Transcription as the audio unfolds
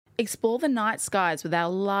Explore the night skies with our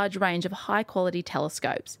large range of high-quality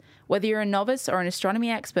telescopes. Whether you're a novice or an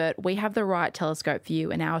astronomy expert, we have the right telescope for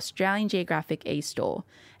you in our Australian Geographic e-store.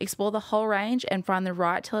 Explore the whole range and find the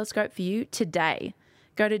right telescope for you today.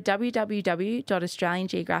 Go to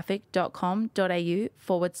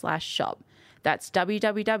www.australiangeographic.com.au/shop. That's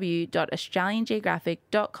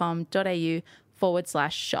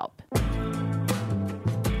www.australiangeographic.com.au/shop.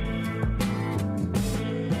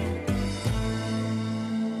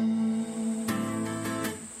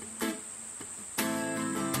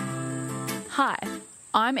 Hi,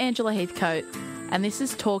 I'm Angela Heathcote, and this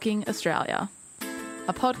is Talking Australia,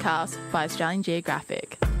 a podcast by Australian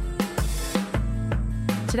Geographic.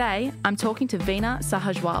 Today, I'm talking to Veena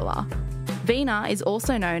Sahajwalla. Veena is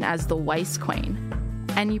also known as the Waste Queen,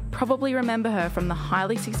 and you probably remember her from the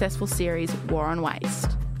highly successful series War on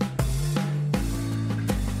Waste.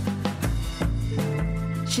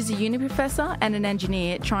 She's a uni professor and an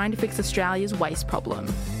engineer trying to fix Australia's waste problem.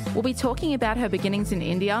 We'll be talking about her beginnings in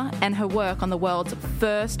India and her work on the world's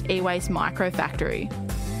first e-waste microfactory.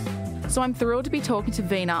 So I'm thrilled to be talking to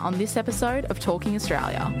Veena on this episode of Talking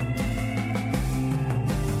Australia.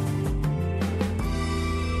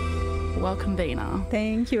 Welcome, Veena.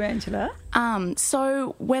 Thank you, Angela.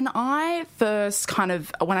 So when I first heard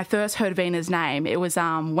Veena's name, it was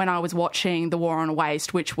when I was watching The War on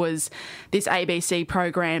Waste, which was this ABC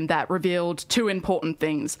program that revealed two important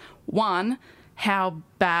things. One, how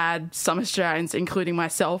bad some Australians, including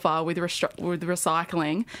myself, are with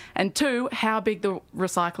recycling, and two, how big the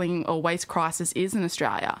recycling or waste crisis is in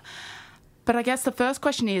Australia. But I guess the first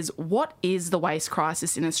question is, what is the waste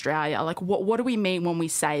crisis in Australia? Like, what do we mean when we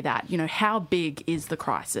say that? You know, how big is the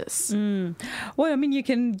crisis? Well, I mean, you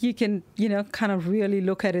can, kind of really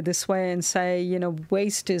look at it this way and say,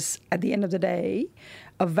 waste is, at the end of the day,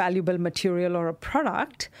 a valuable material or a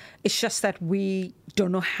product. It's just that we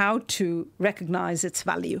don't know how to recognize its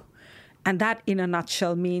value. And that, in a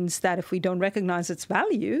nutshell, means that if we don't recognize its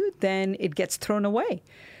value, then it gets thrown away.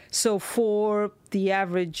 So for the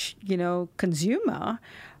average, consumer,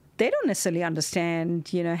 they don't necessarily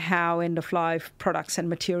understand, how end-of-life products and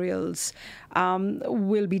materials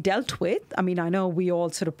will be dealt with. I mean, I know we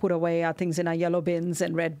all sort of put away our things in our yellow bins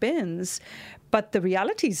and red bins, but the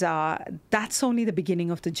realities are that's only the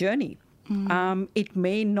beginning of the journey. It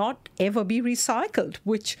may not ever be recycled,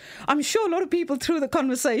 which I'm sure a lot of people through the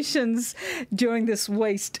conversations during this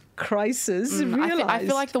waste crisis realised. I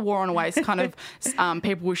feel like the War on Waste kind of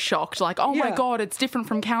people were shocked, like, oh my God, it's different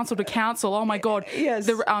from council to council. Oh my God, yes.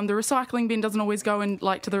 The recycling bin doesn't always go in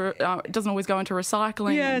doesn't always go into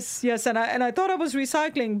recycling. Yes, and I thought I was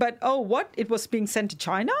recycling, but it was being sent to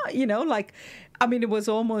China. It was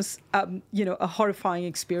almost, a horrifying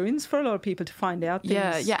experience for a lot of people to find out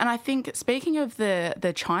things. Yeah. And I think, speaking of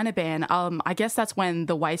the China ban, I guess that's when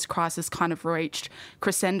the waste crisis kind of reached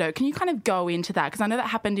crescendo. Can you kind of go into that? Because I know that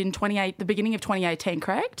happened in the beginning of 2018,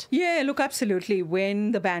 correct? Yeah, look, absolutely.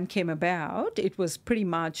 When the ban came about, it was pretty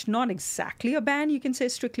much not exactly a ban, you can say,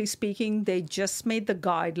 strictly speaking. They just made the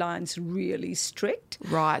guidelines really strict.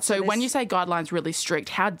 Right. So when you say guidelines really strict,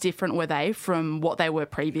 how different were they from what they were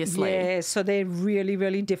previously? Yeah, so they really,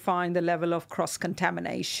 really define the level of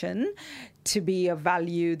cross-contamination to be a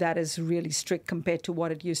value that is really strict compared to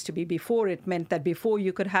what it used to be before. It meant that before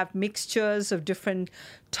you could have mixtures of different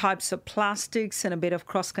types of plastics and a bit of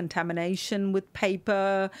cross-contamination with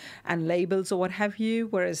paper and labels or what have you,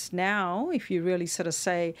 whereas now, if you really sort of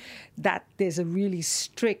say that there's a really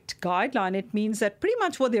strict guideline, it means that pretty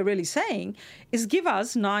much what they're really saying is give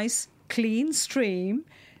us nice, clean stream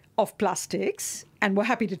of plastics, and we're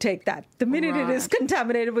happy to take that. The minute it is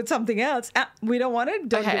contaminated with something else, we don't want it.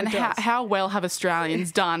 Don't give it to us. How well have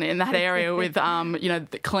Australians done in that area with,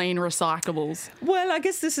 the clean recyclables? Well, I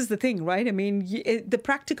guess this is the thing, right? I mean, the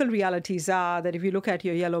practical realities are that if you look at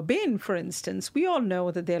your yellow bin, for instance, we all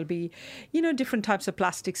know that there'll be, different types of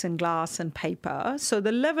plastics and glass and paper. So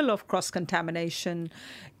the level of cross-contamination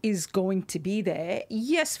is going to be there.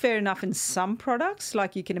 Yes, fair enough, in some products,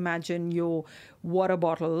 like you can imagine your water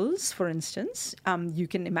bottles, for instance. You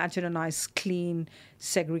can imagine a nice, clean,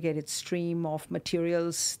 segregated stream of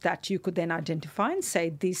materials that you could then identify and say,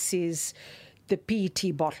 this is the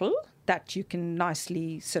PET bottle that you can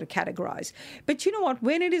nicely sort of categorize. But you know what?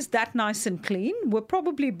 When it is that nice and clean, we're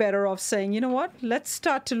probably better off saying, you know what? Let's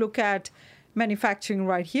start to look at manufacturing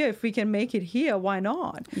right here. If we can make it here, why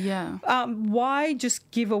not? Yeah. Why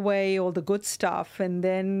just give away all the good stuff and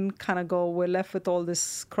then kind of go, we're left with all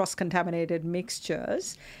this cross-contaminated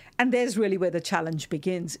mixtures? And there's really where the challenge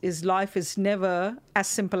begins, is life is never as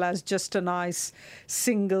simple as just a nice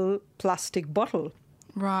single plastic bottle.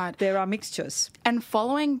 Right. There are mixtures. And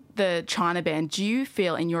following the China ban, do you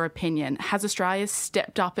feel, in your opinion, has Australia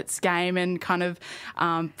stepped up its game and kind of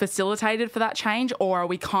facilitated for that change, or are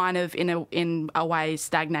we kind of in a way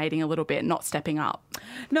stagnating a little bit, not stepping up?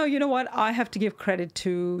 No, you know what? I have to give credit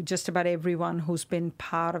to just about everyone who's been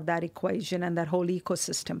part of that equation and that whole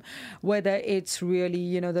ecosystem, whether it's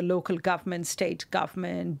really, the local government, state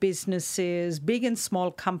government, businesses, big and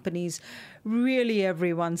small companies, really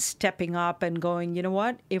everyone stepping up and going, you know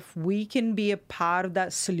what? If we can be a part of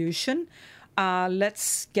that solution,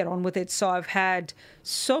 let's get on with it. So I've had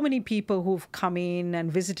so many people who've come in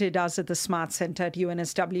and visited us at the Smart Center at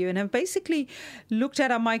UNSW and have basically looked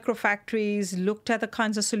at our microfactories, looked at the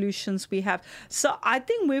kinds of solutions we have. So I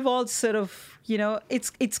think we've all sort of,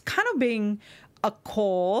 it's kind of being a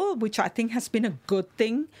call, which I think has been a good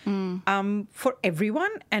thing for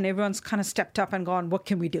everyone. And everyone's kind of stepped up and gone, what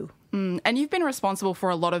can we do? And you've been responsible for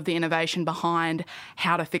a lot of the innovation behind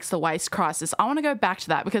how to fix the waste crisis. I want to go back to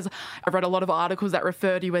that because I've read a lot of articles that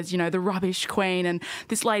refer to you as, the rubbish queen and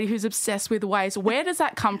this lady who's obsessed with waste. Where does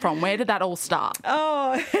that come from? Where did that all start?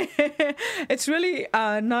 Oh, it's really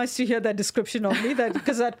nice to hear that description of me,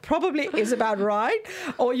 because that probably is about right.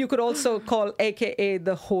 Or you could also call AKA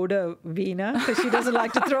the hoarder Veena, because she doesn't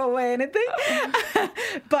like to throw away anything.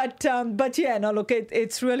 But yeah, no, look,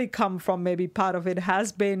 it's really come from, maybe part of it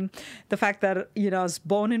has been the fact that, I was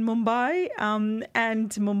born in Mumbai, and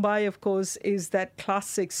Mumbai, of course, is that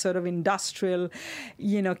classic sort of industrial,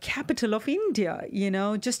 capital of India.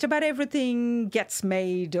 Just about everything gets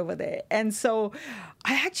made over there. And so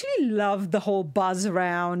I actually love the whole buzz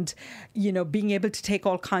around, being able to take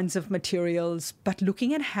all kinds of materials, but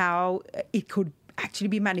looking at how it could actually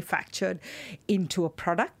be manufactured into a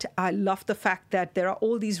product. I love the fact that there are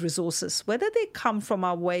all these resources, whether they come from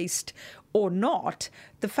our waste or not.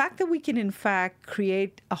 The fact that we can, in fact,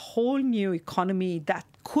 create a whole new economy that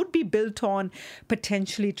could be built on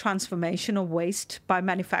potentially transformation of waste by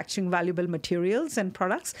manufacturing valuable materials and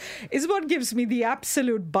products is what gives me the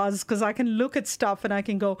absolute buzz, because I can look at stuff and I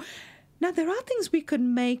can go, now, there are things we could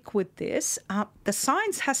make with this. The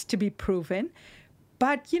science has to be proven.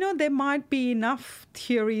 But, there might be enough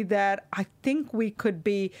theory that I think we could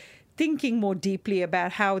be thinking more deeply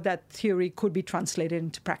about how that theory could be translated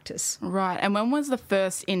into practice. Right. And when was the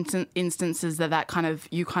first instances that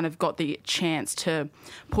you got the chance to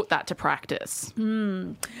put that to practice?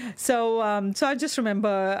 So I just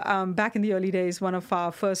remember back in the early days, one of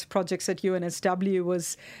our first projects at UNSW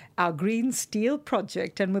was our green steel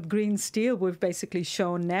project. And with green steel, we've basically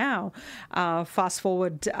shown now, fast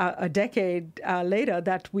forward a decade later,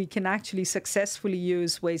 that we can actually successfully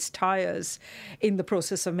use waste tires in the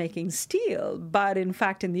process of making steel. But in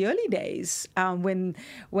fact, in the early days, when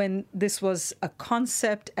this was a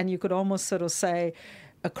concept, and you could almost sort of say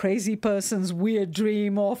a crazy person's weird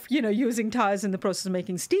dream of, using tires in the process of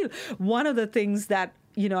making steel, one of the things that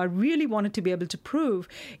I really wanted to be able to prove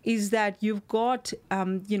is that you've got,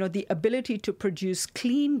 the ability to produce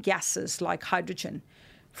clean gases like hydrogen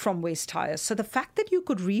from waste tires. So the fact that you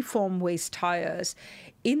could reform waste tires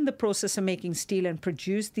in the process of making steel and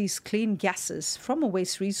produce these clean gases from a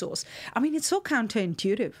waste resource, it's so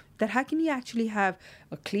counterintuitive that how can you actually have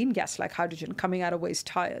a clean gas like hydrogen coming out of waste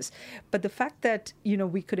tires? But the fact that,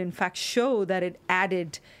 we could in fact show that it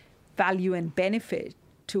added value and benefit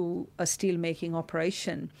to a steel-making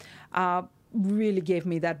operation really gave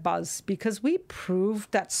me that buzz, because we proved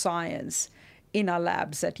that science in our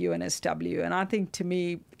labs at UNSW. And I think, to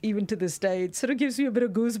me, even to this day, it sort of gives me a bit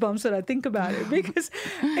of goosebumps when I think about it, because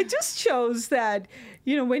it just shows that,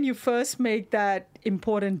 when you first make that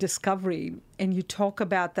important discovery and you talk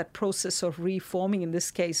about that process of reforming, in this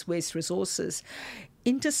case, waste resources,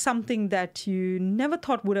 into something that you never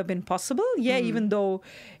thought would have been possible. Yeah, even though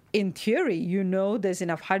in theory, there's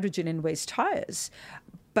enough hydrogen in waste tires.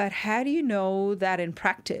 But how do you know that in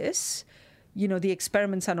practice, the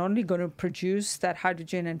experiments are not only going to produce that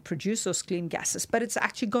hydrogen and produce those clean gases, but it's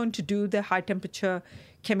actually going to do the high temperature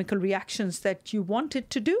chemical reactions that you want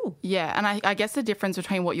it to do. Yeah, and I guess the difference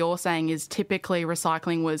between what you're saying is typically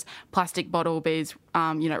recycling was plastic bottle bees,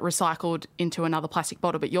 recycled into another plastic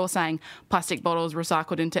bottle, but you're saying plastic bottles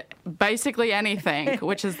recycled into basically anything,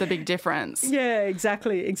 which is the big difference. Yeah,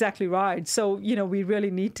 exactly right. So, we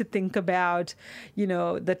really need to think about,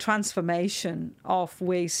 the transformation of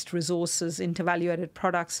waste resources into value-added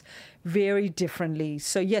products very differently.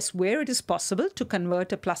 So yes, where it is possible to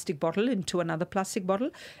convert a plastic bottle into another plastic bottle,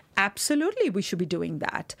 absolutely we should be doing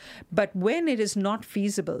that. But when it is not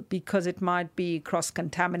feasible, because it might be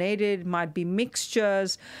cross-contaminated, might be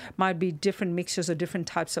mixtures, might be different mixtures of different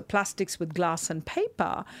types of plastics with glass and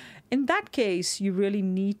paper, in that case, you really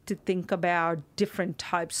need to think about different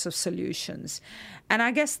types of solutions. And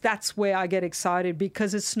I guess that's where I get excited,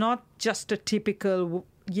 because it's not just a typical,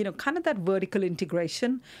 kind of that vertical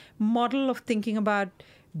integration model of thinking about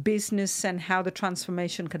business and how the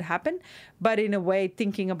transformation could happen, but in a way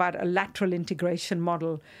thinking about a lateral integration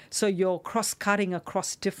model. So you're cross-cutting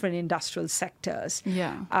across different industrial sectors,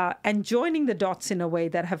 and joining the dots in a way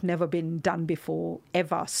that have never been done before,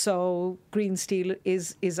 ever. So green steel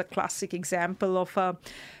is a classic example of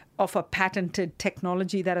a patented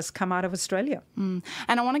technology that has come out of Australia. And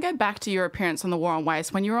I want to go back to your appearance on The War on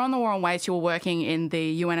Waste. When you were on The War on Waste, you were working in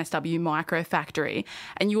the UNSW micro factory,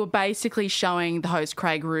 and you were basically showing the host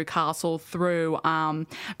Craig Rewcastle through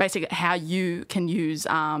basically how you can use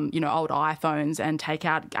old iPhones and take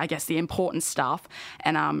out, I guess, the important stuff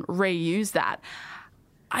and reuse that.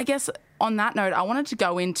 I guess on that note, I wanted to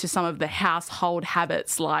go into some of the household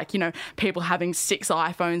habits, like, people having 6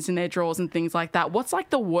 iPhones in their drawers and things like that. What's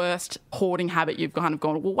like the worst hoarding habit you've kind of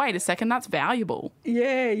gone, well, wait a second, that's valuable?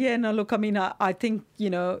 Yeah. No, look, I mean, I think,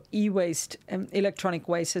 e-waste, electronic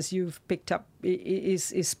waste, as you've picked up,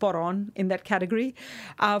 is spot on in that category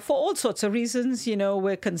for all sorts of reasons.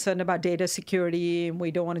 We're concerned about data security, and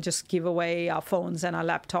we don't want to just give away our phones and our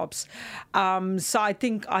laptops. So I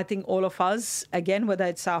think all of us, again, whether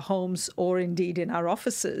it's our homes or indeed in our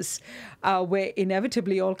offices, where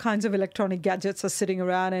inevitably all kinds of electronic gadgets are sitting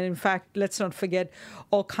around. And in fact, let's not forget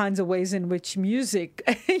all kinds of ways in which music,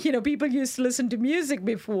 people used to listen to music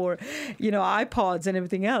before, iPods and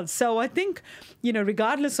everything else. So I think,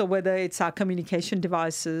 regardless of whether it's our communication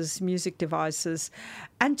devices, music devices,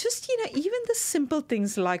 and just, even the simple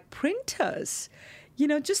things like printers,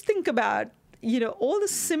 just think about, all the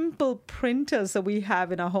simple printers that we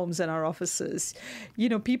have in our homes and our offices.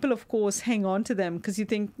 People, of course, hang on to them because you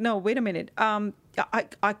think, no, wait a minute,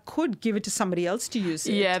 I could give it to somebody else to use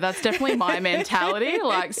it. Yeah, that's definitely my mentality.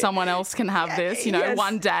 Like, someone else can have this, yes,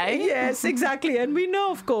 one day. Yes, exactly. And we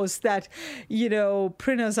know, of course, that,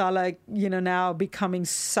 printers are like, now becoming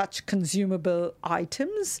such consumable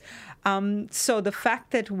items. So the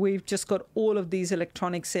fact that we've just got all of these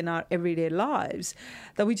electronics in our everyday lives,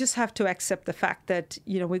 that we just have to accept the fact that,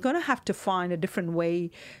 we're going to have to find a different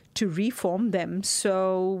way to reform them.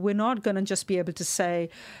 So we're not going to just be able to say,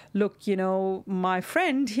 look, my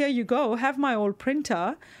friend, here you go, have my old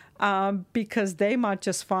printer, because they might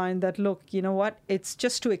just find that, look, it's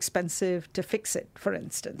just too expensive to fix it, for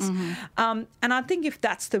instance. Mm-hmm. And I think if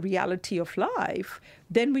that's the reality of life,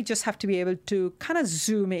 then we just have to be able to kind of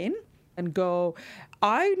zoom in and go,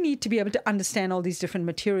 I need to be able to understand all these different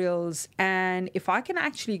materials. And if I can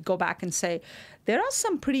actually go back and say, there are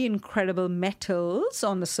some pretty incredible metals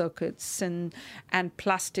on the circuits and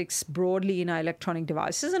plastics broadly in our electronic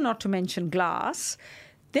devices, and not to mention glass,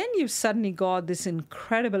 then you've suddenly got this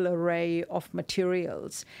incredible array of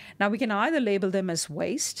materials. Now, we can either label them as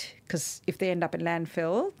waste, because if they end up in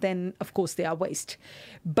landfill, then of course they are waste.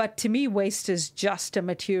 But to me, waste is just a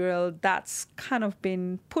material that's kind of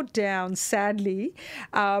been put down, sadly,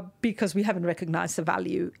 because we haven't recognized the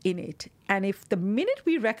value in it. And if the minute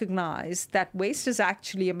we recognize that waste is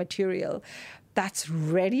actually a material that's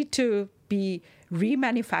ready to be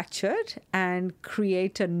remanufactured and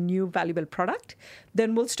create a new valuable product,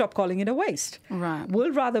 then we'll stop calling it a waste. Right.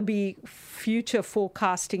 We'll rather be future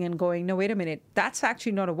forecasting and going, no, wait a minute, that's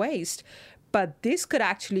actually not a waste, but this could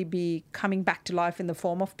actually be coming back to life in the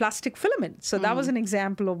form of plastic filament. So that was an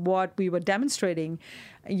example of what we were demonstrating,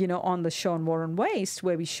 on the show on War on Waste,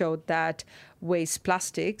 where we showed that waste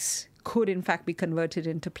plastics could in fact be converted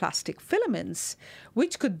into plastic filaments,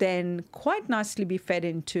 which could then quite nicely be fed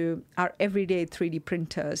into our everyday 3D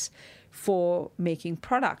printers for making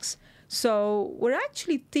products. So we're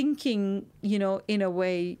actually thinking, in a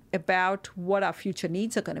way about what our future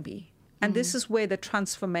needs are going to be. And this is where the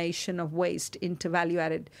transformation of waste into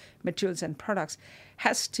value-added materials and products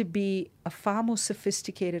has to be a far more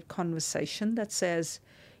sophisticated conversation that says,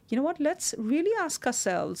 you know what, let's really ask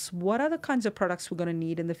ourselves, what are the kinds of products we're going to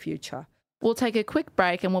need in the future? We'll take a quick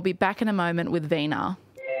break and we'll be back in a moment with Veena.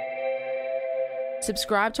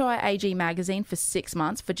 Subscribe to our AG magazine for 6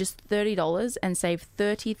 months for just $30 and save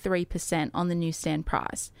 33% on the newsstand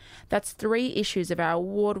price. That's 3 issues of our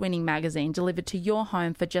award-winning magazine delivered to your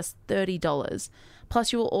home for just $30.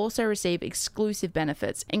 Plus, you will also receive exclusive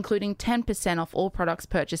benefits, including 10% off all products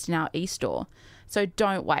purchased in our e-store. So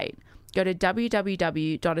don't wait. Go to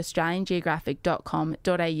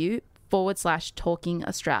www.australiangeographic.com.au/Talking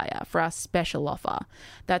Australia for our special offer.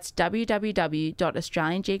 That's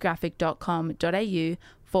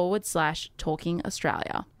www.australiangeographic.com.au/Talking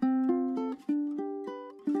Australia.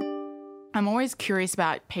 I'm always curious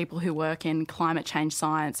about people who work in climate change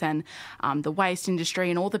science and the waste industry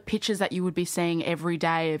and all the pictures that you would be seeing every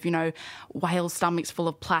day of, whale stomachs full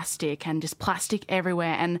of plastic and just plastic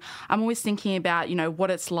everywhere. And I'm always thinking about, what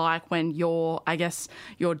it's like when your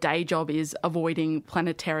day job is avoiding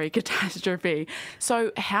planetary catastrophe.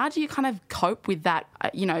 So how do you kind of cope with that,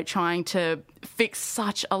 trying to fix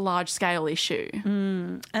such a large-scale issue?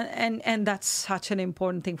 And that's such an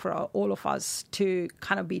important thing for all of us to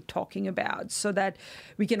kind of be talking about so that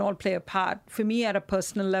we can all play a part. For me, at a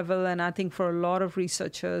personal level, and I think for a lot of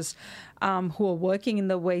researchers who are working in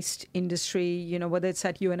the waste industry, whether it's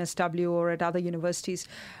at UNSW or at other universities,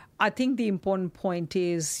 I think the important point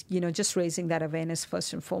is, just raising that awareness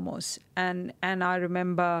first and foremost. And I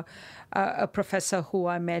remember a professor who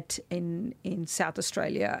I met in South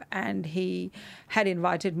Australia, and he had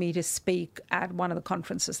invited me to speak at one of the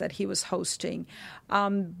conferences that he was hosting.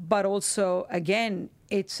 But also, again,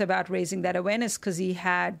 it's about raising that awareness because he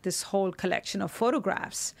had this whole collection of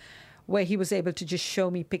photographs where he was able to just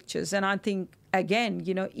show me pictures. And I think, again,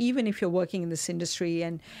 even if you're working in this industry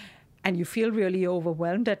and you feel really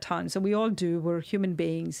overwhelmed at times, and we all do, we're human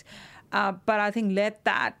beings. But I think let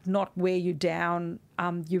that not weigh you down.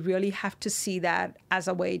 You really have to see that as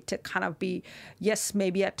a way to kind of be, yes,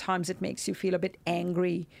 maybe at times it makes you feel a bit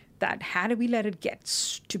angry that how do we let it get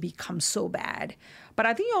to become so bad? But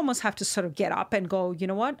I think you almost have to sort of get up and go, you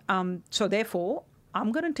know what? So therefore,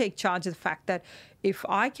 I'm going to take charge of the fact that if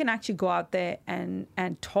I can actually go out there and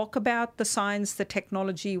talk about the science, the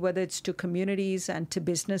technology, whether it's to communities and to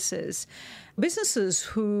businesses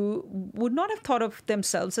who would not have thought of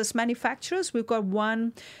themselves as manufacturers. We've got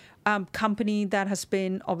one company that has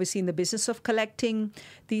been obviously in the business of collecting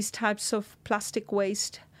these types of plastic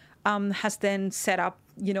waste, has then set up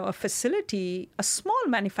a facility, a small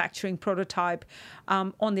manufacturing prototype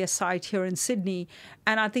on their site here in Sydney.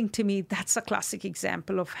 And I think to me, that's a classic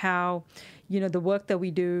example of how, the work that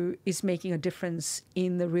we do is making a difference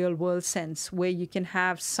in the real world sense, where you can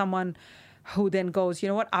have someone who then goes,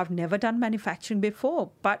 I've never done manufacturing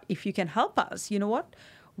before, but if you can help us,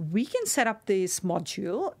 we can set up this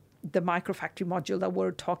module, the microfactory module that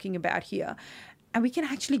we're talking about here, and we can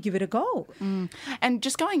actually give it a go. And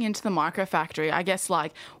just going into the microfactory, I guess,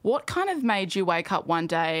 what kind of made you wake up one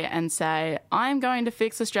day and say, I'm going to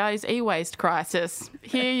fix Australia's e-waste crisis?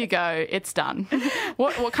 Here you go. It's done.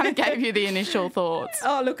 What kind of gave you the initial thoughts?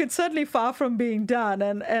 Oh, look, it's certainly far from being done.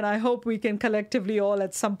 And I hope we can collectively all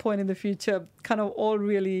at some point in the future kind of all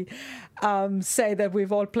really say that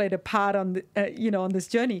we've all played a part on, on this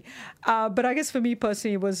journey. But I guess for me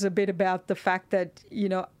personally, it was a bit about the fact that,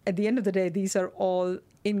 at the end of the day, these are all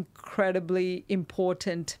incredibly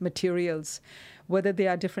important materials, whether they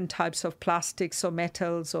are different types of plastics or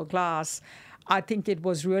metals or glass. I think it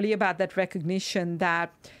was really about that recognition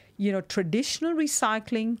that, traditional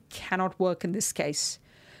recycling cannot work in this case.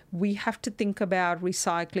 We have to think about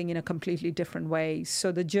recycling in a completely different way.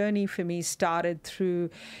 So the journey for me started through,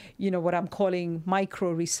 what I'm calling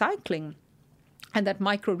micro recycling. And that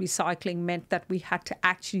micro recycling meant that we had to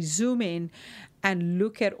actually zoom in and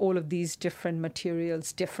look at all of these different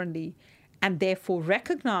materials differently, and therefore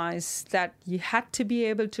recognize that you had to be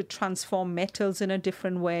able to transform metals in a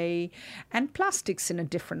different way and plastics in a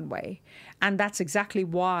different way. And that's exactly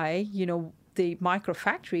why, the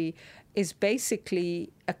microfactory is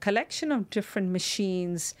basically a collection of different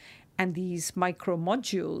machines and these micro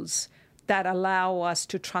modules that allow us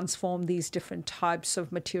to transform these different types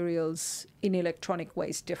of materials in electronic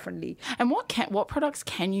waste differently. And what products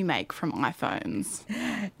can you make from iPhones?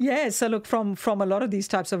 Yeah, so look, from a lot of these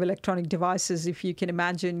types of electronic devices, if you can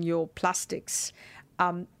imagine your plastics,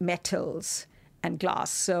 metals, and glass.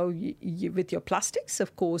 So with your plastics,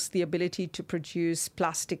 of course, the ability to produce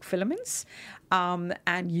plastic filaments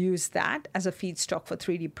and use that as a feedstock for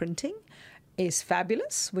 3D printing is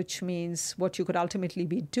fabulous, which means what you could ultimately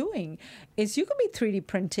be doing is you could be 3D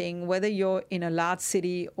printing, whether you're in a large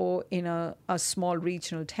city or in a small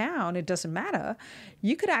regional town, it doesn't matter.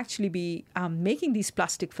 You could actually be making these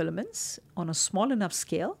plastic filaments on a small enough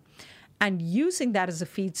scale and using that as a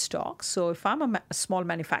feedstock. So if I'm a small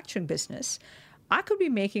manufacturing business, I could be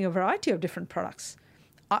making a variety of different products.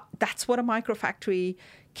 That's what a microfactory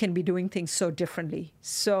can be doing things so differently.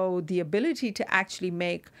 So the ability to actually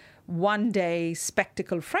make one day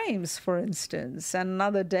spectacle frames, for instance, and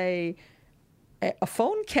another day a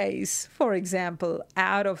phone case, for example,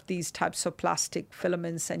 out of these types of plastic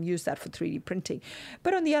filaments and use that for 3D printing.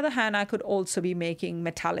 But on the other hand, I could also be making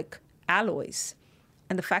metallic alloys.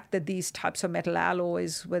 And the fact that these types of metal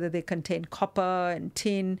alloys, whether they contain copper and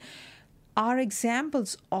tin, are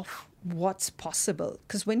examples of what's possible.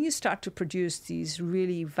 Because when you start to produce these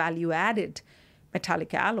really value-added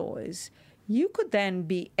metallic alloys, you could then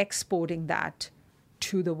be exporting that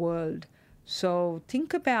to the world. So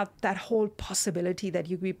think about that whole possibility that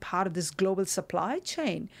you could be part of this global supply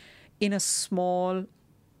chain in a small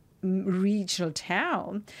regional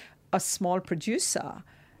town, a small producer.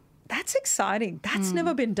 That's exciting. That's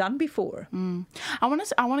never been done before. I want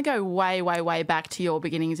to go way, way, way back to your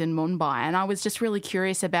beginnings in Mumbai, and I was just really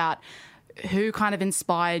curious about who kind of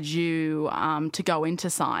inspired you to go into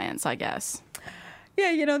science, I guess.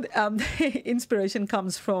 Yeah, inspiration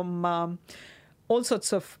comes from all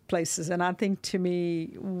sorts of places. And I think, to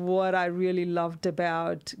me, what I really loved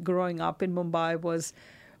about growing up in Mumbai was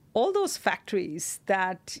all those factories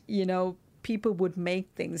that, people would make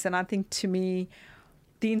things. And I think, to me,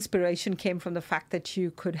 the inspiration came from the fact that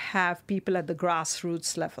you could have people at the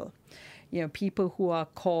grassroots level, people who are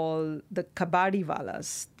called the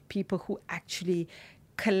kabadiwalas, people who actually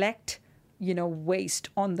collect, waste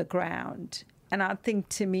on the ground. And I think,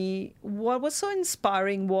 to me, what was so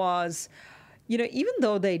inspiring was, even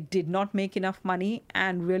though they did not make enough money,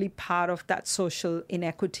 and really part of that social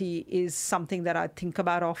inequity is something that I think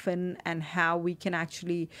about often, and how we can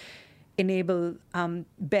actually enable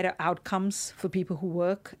better outcomes for people who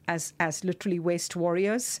work as literally waste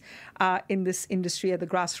warriors in this industry at the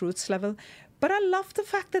grassroots level. But I love the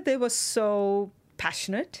fact that they were so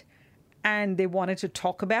passionate and they wanted to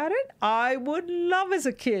talk about it. I would love, as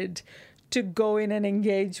a kid, to go in and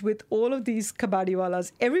engage with all of these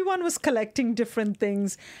kabadiwalas. Everyone was collecting different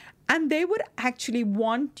things, and they would actually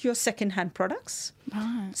want your secondhand products.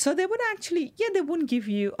 Right. So they would actually, they wouldn't give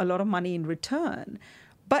you a lot of money in return.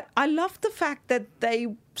 But I love the fact that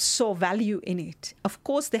they saw value in it. Of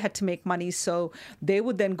course, they had to make money, so they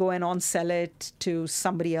would then go and on-sell it to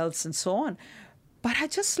somebody else and so on. But I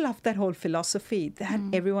just love that whole philosophy that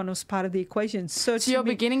everyone was part of the equation. So your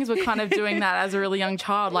beginnings were kind of doing that as a really young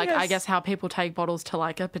child, like Yes. I guess how people take bottles to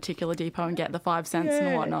like a particular depot and get the 5 cents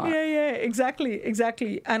and whatnot. Yeah,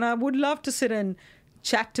 exactly. And I would love to sit and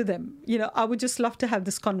chat to them. I would just love to have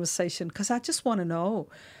this conversation, because I just want to know,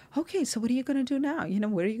 okay, so what are you going to do now?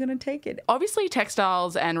 Where are you going to take it? Obviously,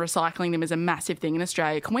 textiles and recycling them is a massive thing in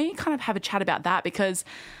Australia. Can we kind of have a chat about that? Because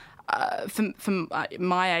from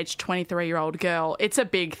my age, 23-year-old girl, it's a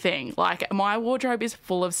big thing. Like, my wardrobe is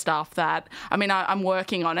full of stuff that, I'm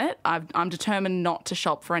working on it. I'm determined not to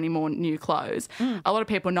shop for any more new clothes. A lot of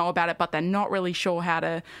people know about it, but they're not really sure how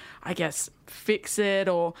to, I guess, fix it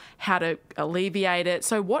or how to alleviate it.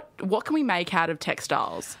 So what can we make out of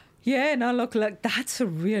textiles? Yeah, no, look, that's a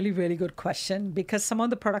really, really good question, because some of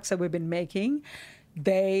the products that we've been making,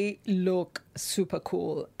 they look super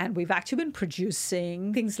cool. And we've actually been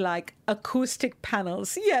producing things like acoustic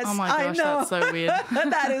panels. Yes, oh my gosh, I know. That's so weird.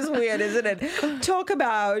 That is weird, isn't it? Talk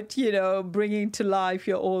about, bringing to life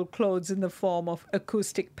your old clothes in the form of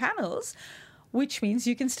acoustic panels, which means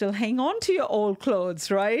you can still hang on to your old clothes,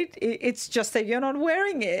 right? It's just that you're not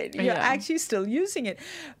wearing it. You're actually still using it.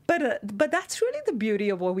 But that's really the beauty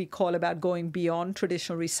of what we call about going beyond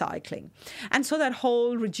traditional recycling. And so that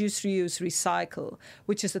whole reduce, reuse, recycle,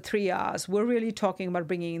 which is the 3 Rs, we're really talking about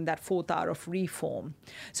bringing in that 4th R of reform.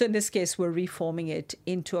 So in this case, we're reforming it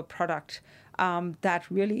into a product that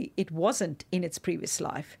really it wasn't in its previous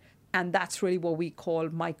life. And that's really what we call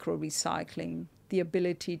micro-recycling, the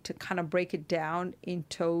ability to kind of break it down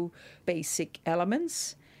into basic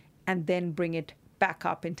elements and then bring it back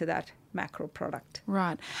up into that macro product.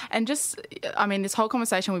 Right. And just, this whole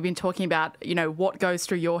conversation we've been talking about, what goes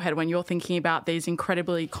through your head when you're thinking about these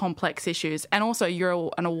incredibly complex issues. And also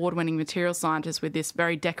you're an award-winning material scientist with this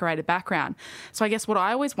very decorated background. So I guess what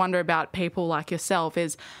I always wonder about people like yourself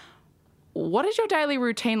is, what does your daily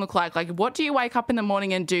routine look like? Like, what do you wake up in the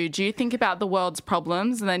morning and do? Do you think about the world's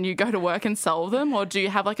problems and then you go to work and solve them? Or do you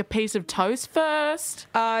have like a piece of toast first?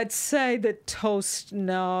 I'd say that toast,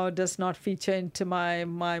 does not feature into my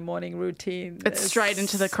morning routine. It's straight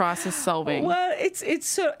into the crisis solving. Well, it's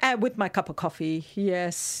with my cup of coffee.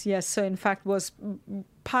 Yes. So in fact, was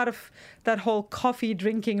part of that whole coffee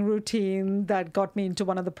drinking routine that got me into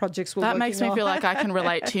one of the projects we're working on. That makes me feel like I can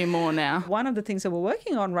relate to you more now. One of the things that we're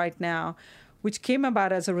working on right now, which came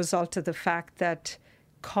about as a result of the fact that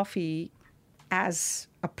coffee as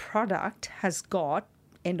a product has got,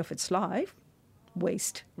 end of its life,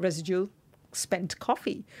 waste, residual, spent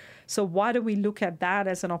coffee. So why do we look at that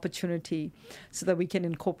as an opportunity so that we can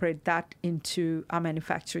incorporate that into our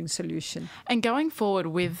manufacturing solution? And going forward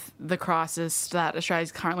with the crisis that Australia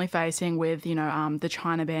is currently facing with, the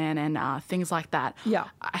China ban and things like that,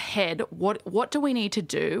 ahead, what do we need to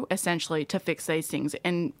do essentially to fix these things?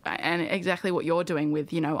 And exactly what you're doing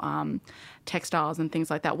with, textiles and things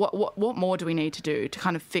like that. What more do we need to do to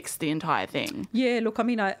kind of fix the entire thing? Yeah, look, I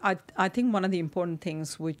mean, I think one of the important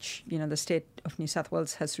things which, the state of New South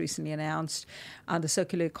Wales has recently announced are the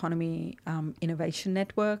Circular Economy Innovation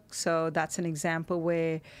Network. So that's an example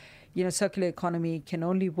where, circular economy can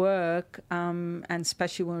only work, and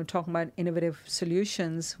especially when we're talking about innovative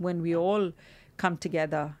solutions, when we all come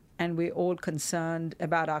together and we're all concerned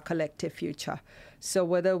about our collective future. So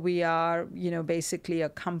whether we are, basically a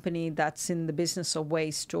company that's in the business of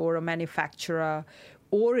waste, or a manufacturer,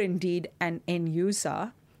 or indeed an end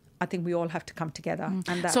user, I think we all have to come together.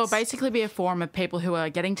 And that's, so it'll basically be a forum of people who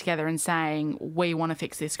are getting together and saying, we want to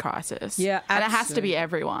fix this crisis. Yeah, absolutely. And it has to be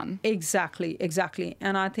everyone. Exactly.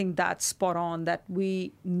 And I think that's spot on, that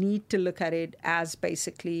we need to look at it as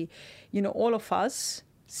basically, all of us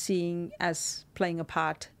seeing as playing a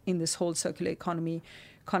part in this whole circular economy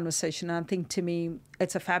conversation. And I think, to me,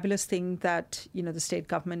 it's a fabulous thing that, the state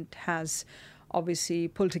government has obviously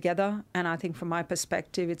pulled together. And I think from my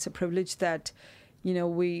perspective, it's a privilege that,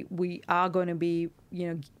 we are going to be,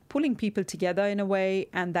 pulling people together in a way,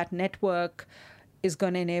 and that network is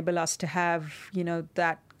going to enable us to have,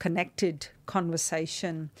 that connected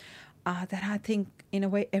conversation that I think, in a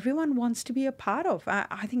way, everyone wants to be a part of.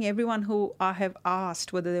 I think everyone who I have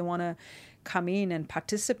asked whether they want to come in and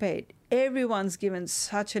participate, everyone's given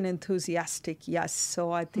such an enthusiastic yes.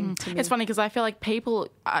 So I think, to me, it's funny because I feel like people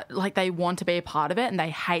they want to be a part of it, and they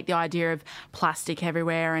hate the idea of plastic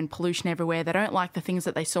everywhere and pollution everywhere. They don't like the things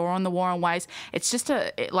that they saw on the War on Waste. It's just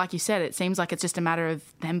like you said, it seems like it's just a matter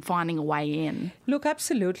of them finding a way in. Look,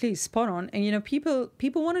 absolutely spot on. And people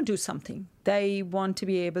want to do something. They want to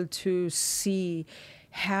be able to see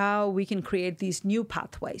how we can create these new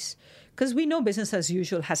pathways, because we know business as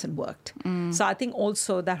usual hasn't worked. So I think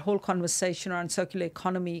also that whole conversation around circular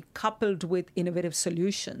economy coupled with innovative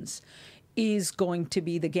solutions is going to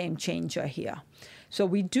be the game changer here. So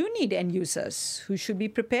we do need end users who should be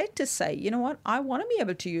prepared to say, you know what, I want to be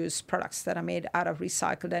able to use products that are made out of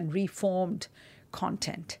recycled and reformed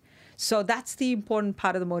content. So that's the important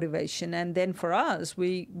part of the motivation. And then for us,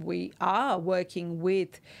 we are working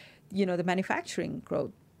with, the manufacturing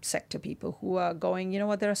growth sector people who are going,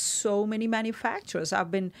 there are so many manufacturers. I've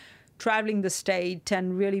been traveling the state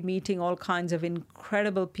and really meeting all kinds of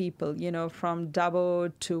incredible people, from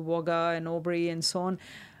Dubbo to Wagga and Albury and so on.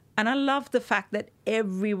 And I love the fact that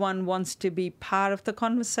everyone wants to be part of the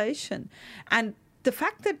conversation. And the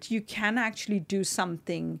fact that you can actually do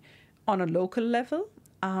something on a local level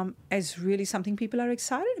is really something people are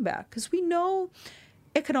excited about, because we know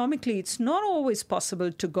economically, it's not always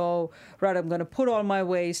possible to go, right, I'm going to put all my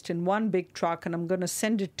waste in one big truck and I'm going to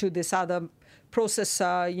send it to this other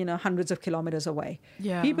processor, hundreds of kilometers away.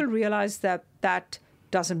 Yeah. People realize that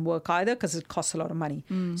doesn't work either, because it costs a lot of money.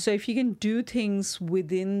 So if you can do things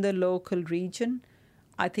within the local region,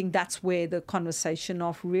 I think that's where the conversation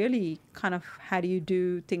of really kind of how do you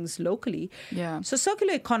do things locally. Yeah. So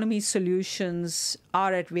circular economy solutions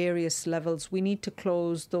are at various levels. We need to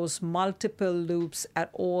close those multiple loops at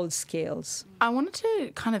all scales. I wanted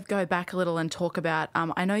to kind of go back a little and talk about,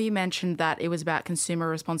 I know you mentioned that it was about consumer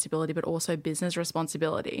responsibility, but also business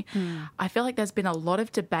responsibility. I feel like there's been a lot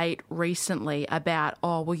of debate recently about,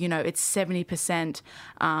 it's 70%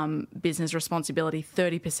 business responsibility,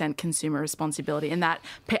 30% consumer responsibility, and that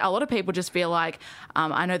a lot of people just feel like,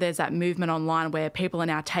 I know there's that movement online where people are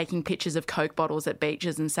now taking pictures of Coke bottles at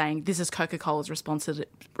beaches and saying, this is Coca-Cola's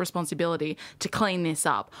responsibility to clean this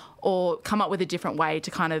up, or come up with a different way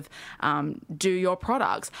to kind of do your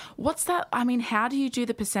products. What's that? I mean, how do you do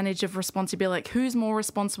the percentage of responsibility? Like, who's more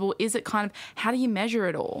responsible? Is it kind of, how do you measure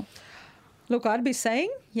it all? Look, I'd be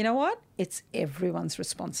saying, you know what? It's everyone's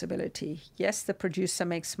responsibility. Yes, the producer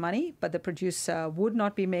makes money, but the producer would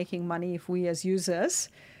not be making money if we as users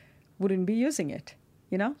wouldn't be using it,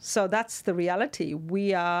 So that's the reality.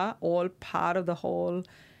 We are all part of the whole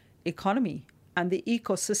economy, and the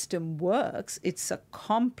ecosystem works. It's a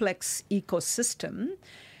complex ecosystem.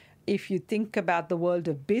 If you think about the world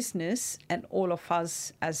of business and all of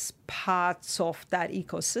us as parts of that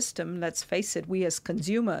ecosystem, let's face it, we as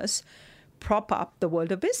consumers prop up the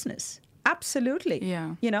world of business. Absolutely.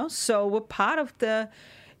 Yeah. So we're part of the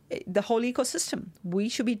whole ecosystem. We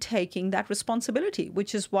should be taking that responsibility,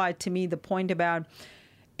 which is why, to me, the point about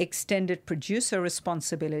extended producer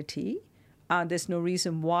responsibility, there's no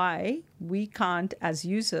reason why we can't, as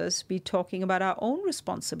users, be talking about our own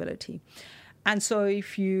responsibility. And so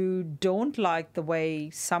if you don't like the way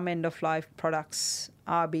some end-of-life products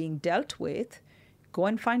are being dealt with, go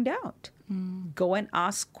and find out. Go and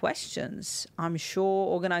ask questions. I'm sure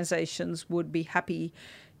organizations would be happy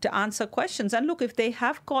to answer questions. And look, if they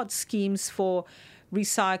have got schemes for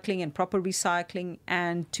recycling and proper recycling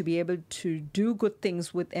and to be able to do good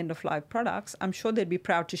things with end-of-life products, I'm sure they'd be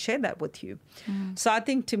proud to share that with you. So I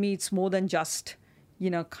think to me it's more than just,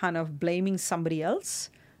 kind of blaming somebody else.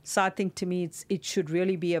 So I think to me it should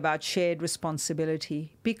really be about shared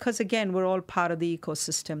responsibility because, again, we're all part of the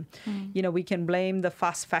ecosystem. We can blame the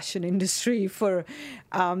fast fashion industry for,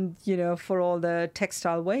 for all the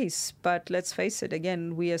textile waste. But let's face it,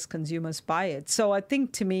 again, we as consumers buy it. So I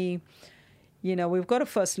think to me, we've got to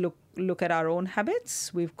first look at our own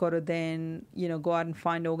habits. We've got to then, go out and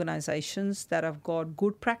find organizations that have got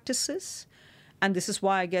good practices. And this is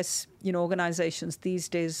why I guess, organizations these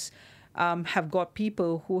days have got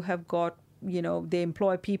people who have got, they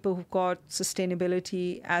employ people who've got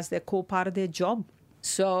sustainability as their core part of their job.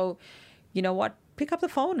 So, pick up the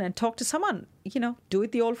phone and talk to someone, do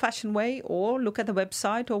it the old-fashioned way or look at the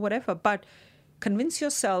website or whatever. But convince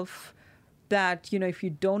yourself that, if you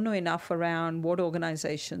don't know enough around what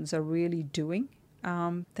organizations are really doing,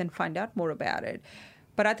 then find out more about it.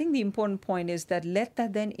 But I think the important point is that let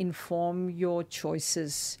that then inform your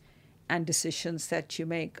choices and decisions that you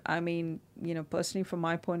make. I mean, personally, from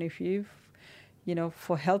my point of view,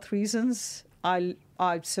 for health reasons, I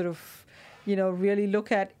sort of, really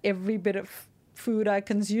look at every bit of food I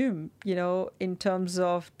consume, in terms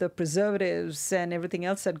of the preservatives and everything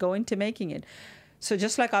else that go into making it. So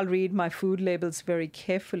just like I'll read my food labels very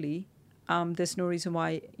carefully, there's no reason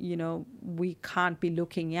why, we can't be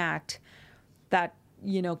looking at that,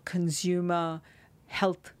 consumer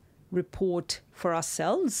health report for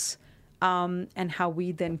ourselves. And how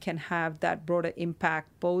we then can have that broader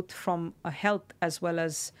impact, both from a health as well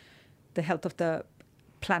as the health of the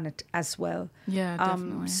planet as well. Yeah,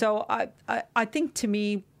 definitely. So I think to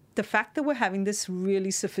me, the fact that we're having this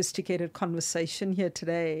really sophisticated conversation here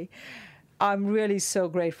today, I'm really so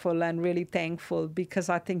grateful and really thankful because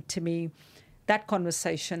I think to me, that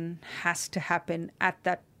conversation has to happen at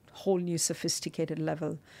that whole new sophisticated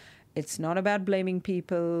level. It's not about blaming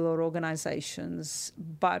people or organizations,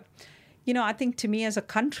 but I think to me as a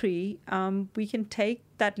country, we can take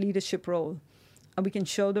that leadership role and we can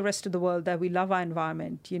show the rest of the world that we love our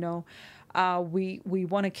environment. We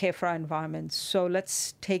want to care for our environment. So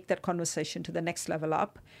let's take that conversation to the next level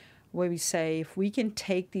up where we say if we can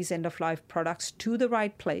take these end-of-life products to the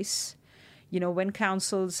right place, when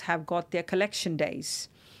councils have got their collection days,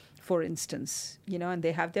 for instance, and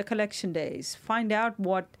they have their collection days, find out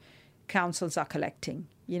what councils are collecting.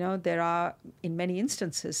 There are, in many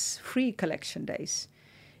instances, free collection days.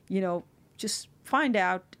 Just find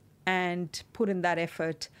out and put in that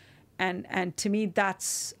effort. And to me,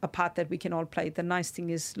 that's a part that we can all play. The nice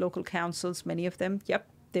thing is local councils, many of them,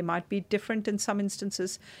 they might be different in some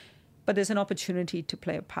instances, but there's an opportunity to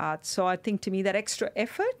play a part. So I think to me that extra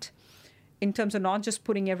effort in terms of not just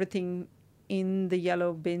putting everything in the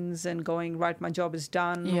yellow bins and going, right, my job is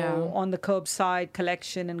done, or on the curbside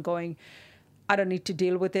collection and going, I don't need to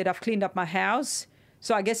deal with it. I've cleaned up my house.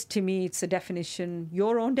 So I guess to me, it's a definition,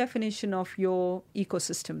 your own definition of your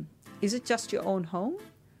ecosystem. Is it just your own home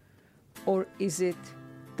or is it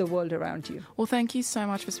the world around you? Well, thank you so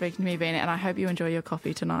much for speaking to me, Veena, and I hope you enjoy your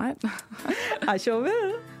coffee tonight. I sure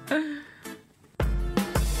will.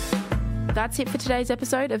 That's it for today's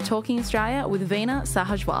episode of Talking Australia with Veena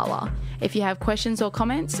Sahajwala. If you have questions or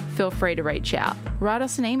comments, feel free to reach out. Write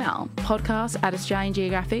us an email,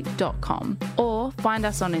 podcast@australiangeographic.com, or find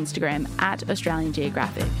us on Instagram @Australian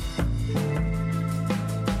Geographic.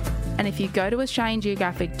 And if you go to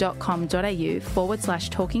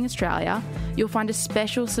australiangeographic.com.au/Talking Australia, you'll find a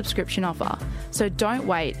special subscription offer. So don't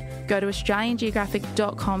wait. Go to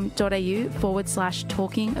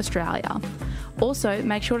australiangeographic.com.au/Talking Australia. Also,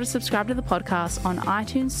 make sure to subscribe to the podcast on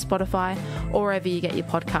iTunes, Spotify, or wherever you get your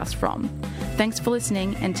podcast from. Thanks for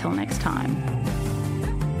listening. Until next time.